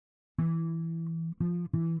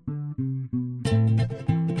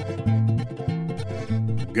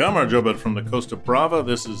Gamar Jobet from the Costa Brava.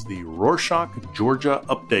 This is the Rorschach, Georgia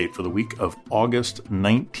update for the week of August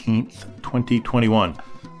 19th, 2021.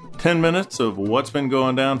 10 minutes of what's been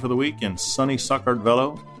going down for the week in sunny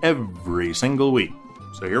Sakartvelo every single week.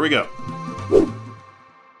 So here we go.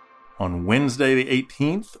 On Wednesday the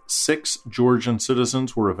 18th, 6 Georgian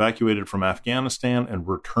citizens were evacuated from Afghanistan and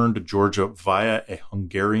returned to Georgia via a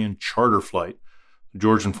Hungarian charter flight. The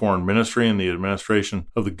Georgian Foreign Ministry and the administration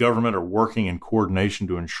of the government are working in coordination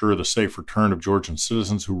to ensure the safe return of Georgian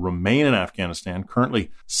citizens who remain in Afghanistan. Currently,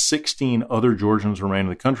 16 other Georgians remain in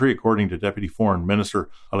the country, according to Deputy Foreign Minister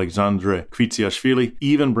Alexandre Kvitsiashvili.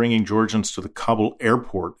 Even bringing Georgians to the Kabul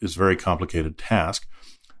airport is a very complicated task.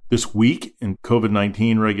 This week,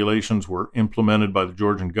 COVID-19 regulations were implemented by the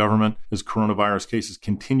Georgian government as coronavirus cases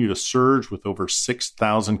continue to surge, with over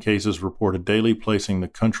 6,000 cases reported daily, placing the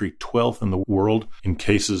country 12th in the world in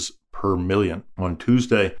cases per million. On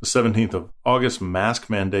Tuesday, the 17th of August, mask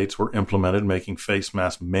mandates were implemented, making face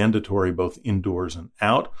masks mandatory both indoors and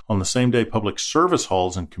out. On the same day, public service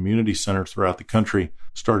halls and community centers throughout the country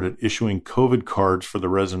started issuing COVID cards for the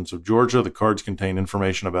residents of Georgia. The cards contain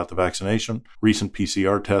information about the vaccination, recent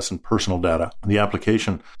PCR tests, and personal data. The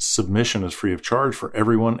application submission is free of charge for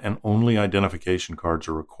everyone, and only identification cards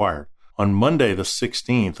are required. On Monday, the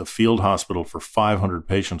 16th, a field hospital for 500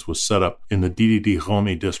 patients was set up in the DDD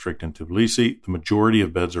Romi district in Tbilisi. The majority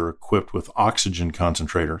of beds are equipped with oxygen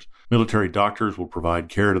concentrators. Military doctors will provide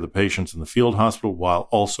care to the patients in the field hospital while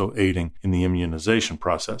also aiding in the immunization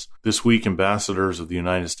process. This week, ambassadors of the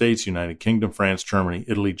United States, United Kingdom, France, Germany,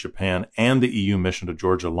 Italy, Japan, and the EU mission to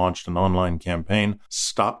Georgia launched an online campaign,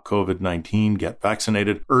 Stop COVID-19, Get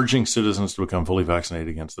Vaccinated, urging citizens to become fully vaccinated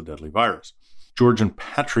against the deadly virus. Georgian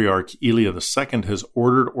Patriarch Ilya II has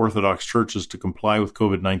ordered Orthodox churches to comply with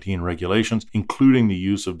COVID-19 regulations, including the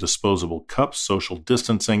use of disposable cups, social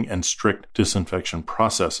distancing, and strict disinfection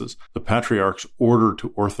processes. The Patriarch's order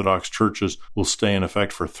to Orthodox churches will stay in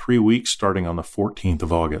effect for 3 weeks, starting on the 14th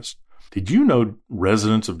of August. Did you know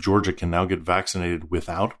residents of Georgia can now get vaccinated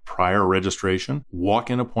without prior registration?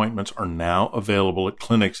 Walk-in appointments are now available at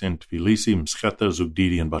clinics in Tbilisi, Mtskheta,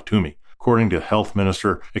 Zugdidi, and Batumi. According to Health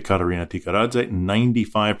Minister Ekaterina Tikaradze,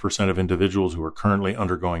 95% of individuals who are currently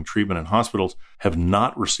undergoing treatment in hospitals have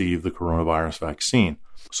not received the coronavirus vaccine.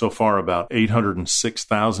 So far, about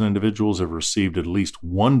 806,000 individuals have received at least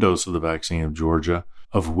one dose of the vaccine in Georgia,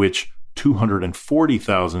 of which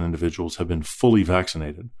 240,000 individuals have been fully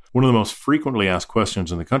vaccinated. One of the most frequently asked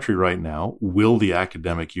questions in the country right now, will the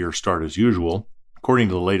academic year start as usual? According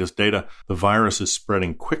to the latest data, the virus is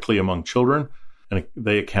spreading quickly among children, and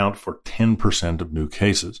they account for 10% of new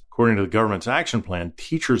cases. According to the government's action plan,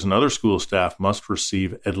 teachers and other school staff must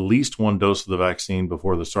receive at least one dose of the vaccine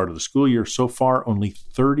before the start of the school year. So far, only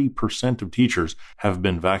 30% of teachers have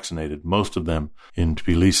been vaccinated, most of them in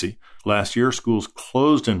Tbilisi. Last year, schools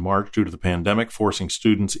closed in March due to the pandemic, forcing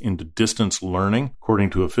students into distance learning. According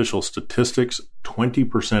to official statistics,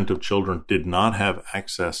 20% of children did not have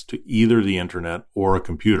access to either the internet or a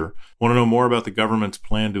computer. Want to know more about the government's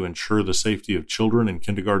plan to ensure the safety of children in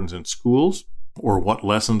kindergartens and schools, or what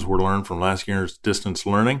lessons were learned from last year's distance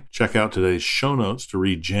learning? Check out today's show notes to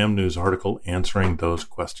read Jam News article answering those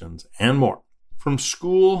questions and more. From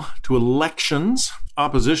school to elections,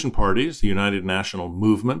 opposition parties, the United National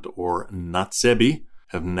Movement, or NATSEBI,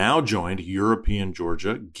 have now joined European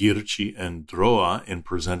Georgia, Girchi, and Droa in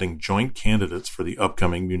presenting joint candidates for the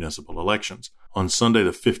upcoming municipal elections. On Sunday the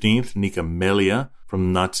 15th, Nika Melia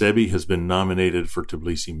from NATSEBI has been nominated for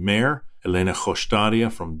Tbilisi mayor, Elena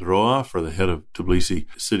Khoshtaria from Droa for the head of Tbilisi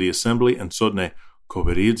City Assembly, and Sodne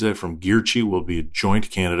Koberidze from Girchi will be a joint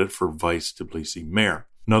candidate for vice Tbilisi mayor.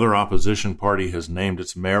 Another opposition party has named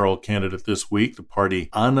its mayoral candidate this week. The party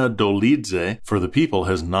Ana Dolidze for the People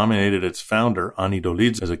has nominated its founder, Ani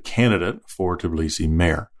Dolidze, as a candidate for Tbilisi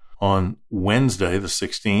mayor. On Wednesday, the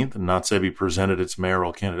 16th, NATSEBI presented its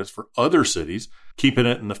mayoral candidates for other cities. Keeping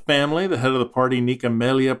it in the family, the head of the party, Nika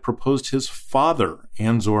Melia, proposed his father,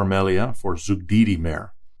 Anzor Melia, for Zugdidi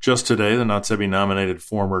mayor. Just today, the NATSEBI nominated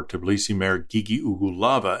former Tbilisi mayor Gigi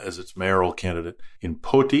Ugulava as its mayoral candidate in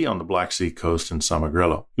Poti on the Black Sea coast in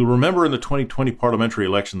Samegrelo. You'll remember in the 2020 parliamentary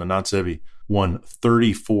election, the NATSEBI won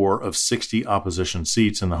 34 of 60 opposition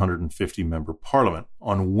seats in the 150-member parliament.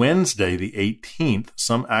 On Wednesday, the 18th,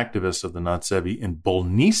 some activists of the NATSEBI in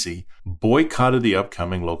Bolnisi boycotted the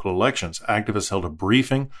upcoming local elections. Activists held a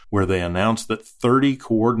briefing where they announced that 30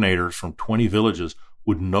 coordinators from 20 villages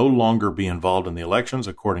would no longer be involved in the elections.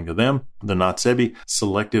 According to them, the NATSEBI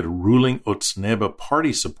selected ruling Otsneba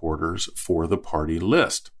party supporters for the party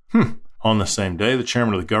list. On the same day, the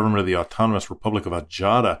chairman of the government of the Autonomous Republic of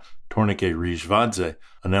Adjara Tornike Rijvadze,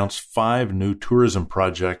 announced 5 new tourism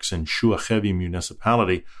projects in Shuachevi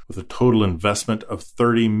municipality with a total investment of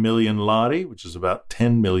 30 million lari, which is about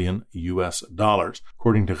 $10 million US.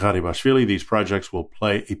 According to Gharibashvili, these projects will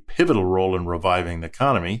play a pivotal role in reviving the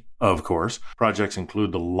economy. Of course, projects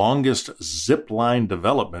include the longest zip line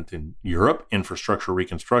development in Europe, infrastructure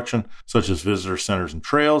reconstruction, such as visitor centers and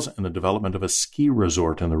trails, and the development of a ski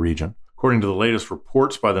resort in the region. According to the latest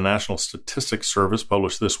reports by the National Statistics Service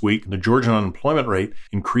published this week, the Georgian unemployment rate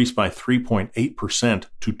increased by 3.8%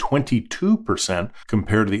 to 22%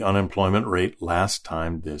 compared to the unemployment rate last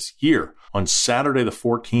time this year. On Saturday the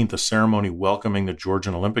 14th, a ceremony welcoming the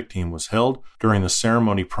Georgian Olympic team was held. During the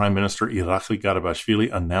ceremony, Prime Minister Irakli Garibashvili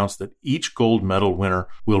announced that each gold medal winner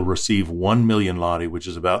will receive 1 million lari, which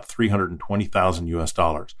is about $320,000 US.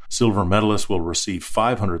 Silver medalists will receive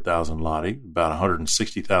 500,000 lari, about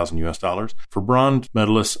 $160,000 US. For bronze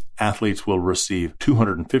medalists, athletes will receive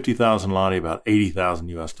 250,000 lari, about $80,000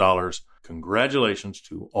 US. Congratulations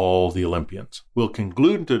to all the Olympians. We'll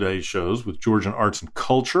conclude today's shows with Georgian arts and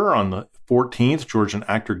culture. On the 14th, Georgian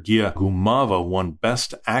actor Gia Gumava won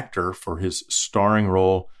Best Actor for his starring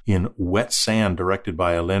role in Wet Sand, directed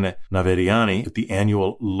by Elena Naveriani, at the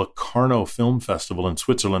annual Locarno Film Festival in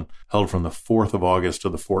Switzerland, held from the 4th of August to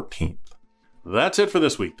the 14th. That's it for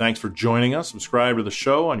this week. Thanks for joining us. Subscribe to the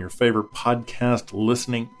show on your favorite podcast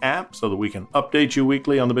listening app so that we can update you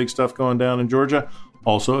weekly on the big stuff going down in Georgia.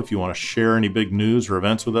 Also, if you want to share any big news or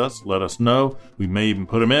events with us, let us know. We may even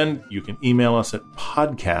put them in. You can email us at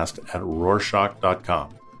podcast@rorschach.com.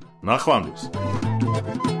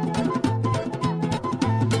 Nachwandus.